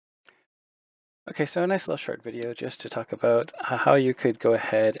Okay, so a nice little short video just to talk about how you could go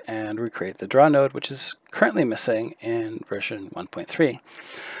ahead and recreate the draw node, which is currently missing in version 1.3.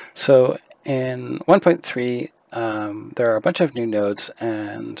 So in 1.3, there are a bunch of new nodes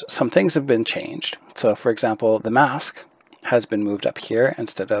and some things have been changed. So for example, the mask has been moved up here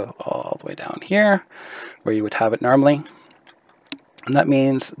instead of all the way down here where you would have it normally. And that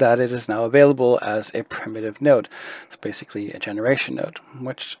means that it is now available as a primitive node. So basically a generation node,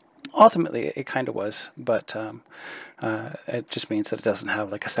 which ultimately it kind of was, but it just means that it doesn't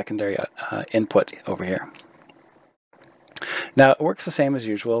have like a secondary input over here. Now it works the same as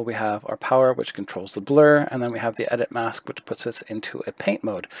usual. We have our power, which controls the blur, and then we have the edit mask, which puts us into a paint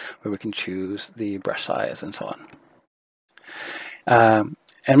mode where we can choose the brush size and so on.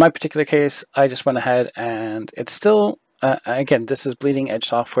 In my particular case, I just went ahead and it's still again, this is bleeding edge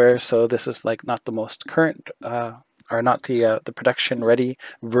software, so this is like not the most current or not the production ready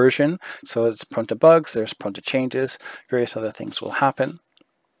version. So it's prone to bugs, there's prone to changes, various other things will happen.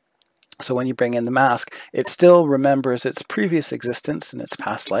 So when you bring in the mask, it still remembers its previous existence in its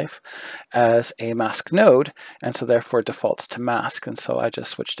past life as a mask node, and so therefore defaults to mask. And so I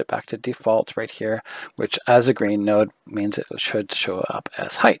just switched it back to default right here, which as a green node means it should show up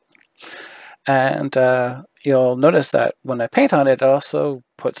as height. And you'll notice that when I paint on it, it also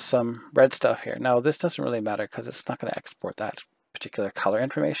puts some red stuff here. Now this doesn't really matter because it's not going to export that particular color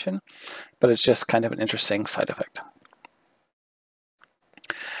information, but it's just kind of an interesting side effect.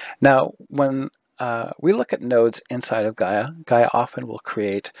 Now when we look at nodes inside of Gaea, Gaea often will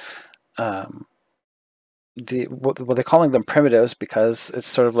create what they're calling them primitives, because it's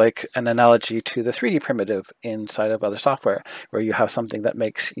sort of like an analogy to the 3D primitive inside of other software, where you have something that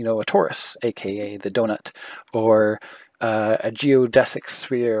makes, you know, a torus, aka the donut, or a geodesic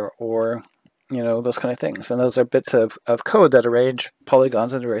sphere, or you know, those kind of things. And those are bits of code that arrange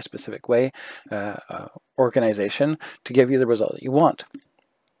polygons in a very specific way, organization, to give you the result that you want.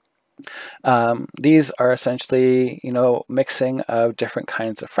 These are essentially, you know, mixing of different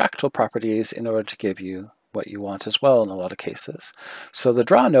kinds of fractal properties in order to give you what you want as well in a lot of cases. So the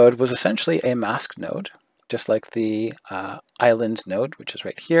draw node was essentially a mask node, just like the island node, which is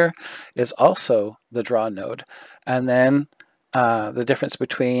right here, is also the draw node. And then the difference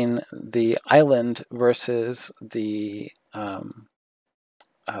between the island versus the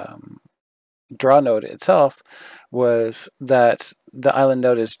draw node itself was that the island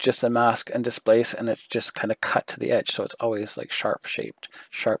node is just a mask and displace, and it's just kind of cut to the edge, so it's always like sharp shaped,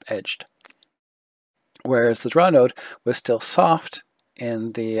 sharp edged. Whereas the draw node was still soft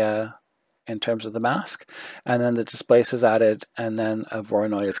in the in terms of the mask, and then the displace is added, and then a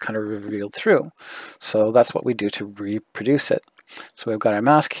Voronoi is kind of revealed through. So that's what we do to reproduce it. So we've got our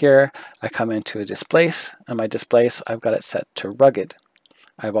mask here. I come into a displace, and my displace, I've got it set to rugged.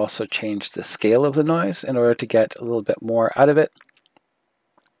 I've also changed the scale of the noise in order to get a little bit more out of it.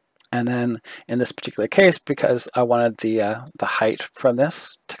 And then in this particular case, because I wanted the height from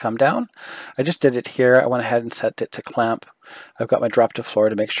this to come down, I just did it here. I went ahead and set it to clamp. I've got my drop to floor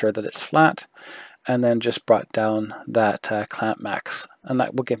to make sure that it's flat, and then just brought down that clamp max, and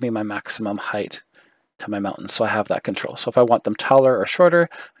that will give me my maximum height to my mountains. So I have that control. So if I want them taller or shorter,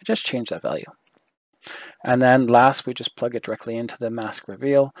 I just change that value. And then last, we just plug it directly into the mask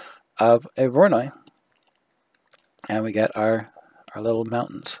reveal of a Voronoi, and we get our little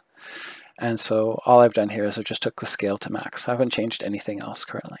mountains. And so all I've done here is I just took the scale to max. I haven't changed anything else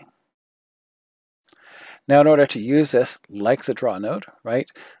currently. Now in order to use this like the draw node, right?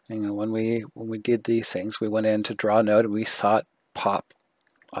 And when we did these things, we went into draw node and we saw it pop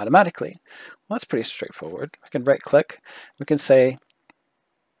automatically. Well, that's pretty straightforward. We can right click, we can say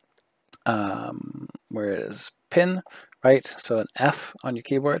where it is pin, right? So an F on your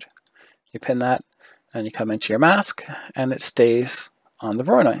keyboard, you pin that, and you come into your mask, and it stays on the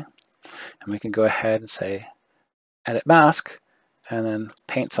Voronoi. And we can go ahead and say edit mask, and then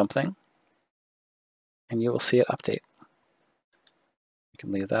paint something, and you will see it update. You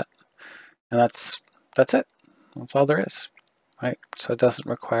can leave that, and that's it. That's all there is, right? So it doesn't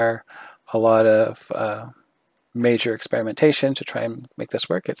require a lot of major experimentation to try and make this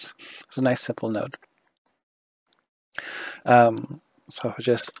work. It's a nice simple node. So if we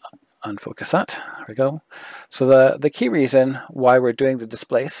just unfocus that, there we go. So the key reason why we're doing the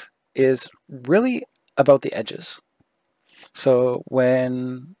displace is really about the edges. So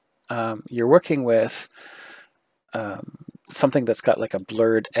when you're working with something that's got like a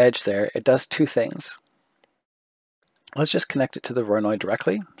blurred edge there, it does two things. Let's just connect it to the Voronoi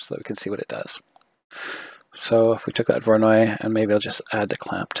directly so that we can see what it does. So if we took that Voronoi, and maybe I'll just add the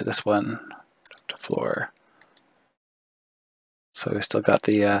clamp to this one, to floor. So we still got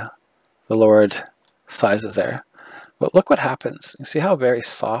the the lowered sizes there. But look what happens. You see how very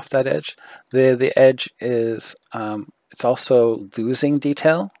soft that edge? The edge is, it's also losing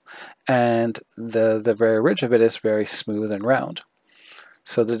detail, and the very ridge of it is very smooth and round.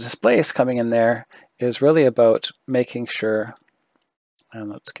 So the displace coming in there is really about making sure, and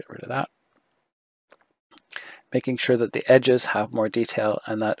let's get rid of that, making sure that the edges have more detail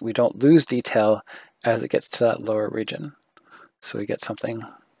and that we don't lose detail as it gets to that lower region. So we get something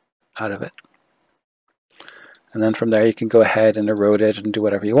out of it. And then from there you can go ahead and erode it and do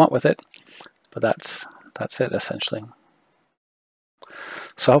whatever you want with it. But that's it essentially.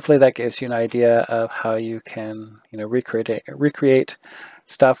 So hopefully that gives you an idea of how you can, recreate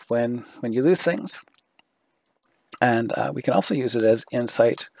stuff when you lose things. And we can also use it as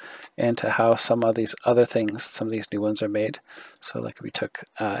insight into how some of these other things, some of these new ones are made. So like if we took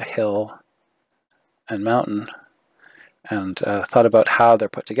hill and mountain and thought about how they're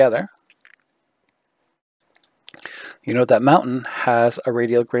put together, you know that mountain has a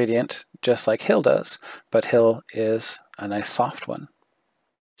radial gradient just like hill does, but hill is a nice soft one.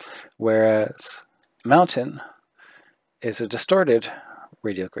 Whereas mountain is a distorted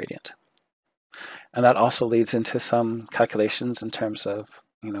radial gradient. And that also leads into some calculations in terms of,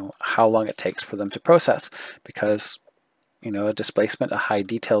 how long it takes for them to process, because, a displacement, a high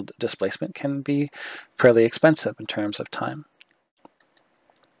detailed displacement can be fairly expensive in terms of time.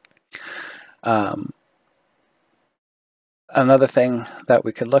 Another thing that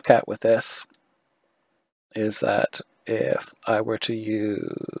we could look at with this is that if I were to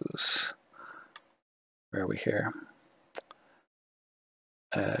use, where are we here?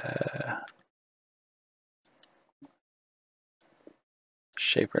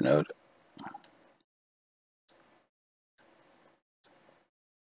 Shaper node.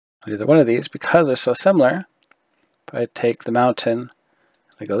 Either one of these, because they're so similar, if I take the mountain,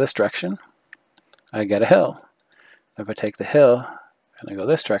 I go this direction, I get a hill. If I take the hill and I go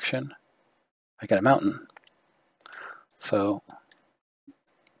this direction, I get a mountain. So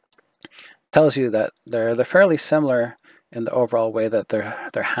it tells you that they're fairly similar in the overall way that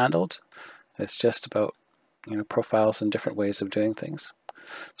they're handled. It's just about profiles and different ways of doing things.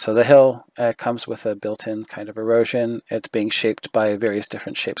 So the hill comes with a built-in kind of erosion. It's being shaped by various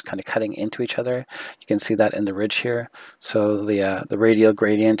different shapes kind of cutting into each other. You can see that in the ridge here. So the radial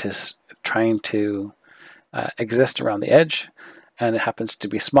gradient is trying to exist around the edge, and it happens to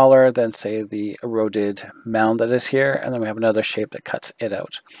be smaller than, say, the eroded mound that is here, and then we have another shape that cuts it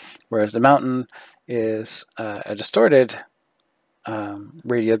out. Whereas the mountain is a distorted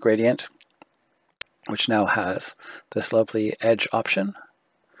radial gradient, which now has this lovely edge option,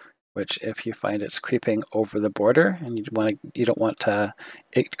 which if you find it's creeping over the border and you don't want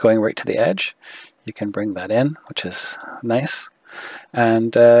it going right to the edge, you can bring that in, which is nice.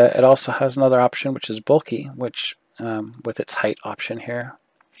 And it also has another option, which is bulky, which with its height option here,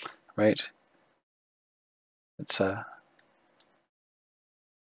 right? It's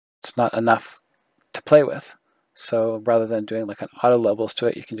not enough to play with. So rather than doing like an auto levels to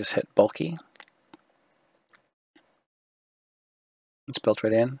it, you can just hit bulky. It's built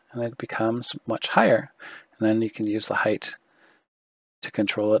right in, and it becomes much higher. And then you can use the height to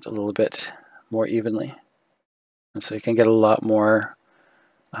control it a little bit more evenly. And so you can get a lot more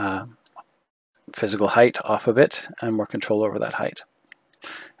physical height off of it and more control over that height.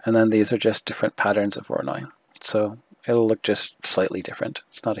 And then these are just different patterns of Voronoi. So it'll look just slightly different.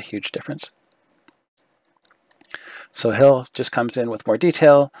 It's not a huge difference. So hill just comes in with more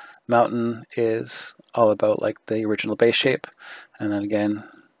detail. Mountain is all about like the original base shape. And then again,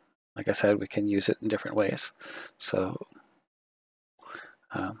 like I said, we can use it in different ways. So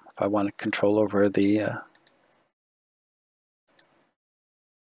if I want to control over the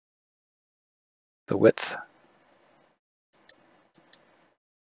width,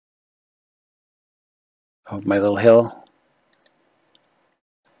 of my little hill,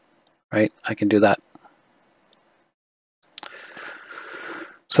 right, I can do that.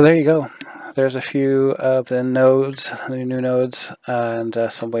 So there you go. There's a few of the nodes, the new nodes, and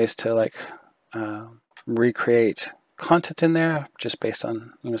some ways to like recreate content in there just based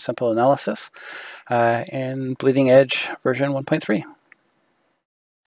on simple analysis in Bleeding Edge version 1.3.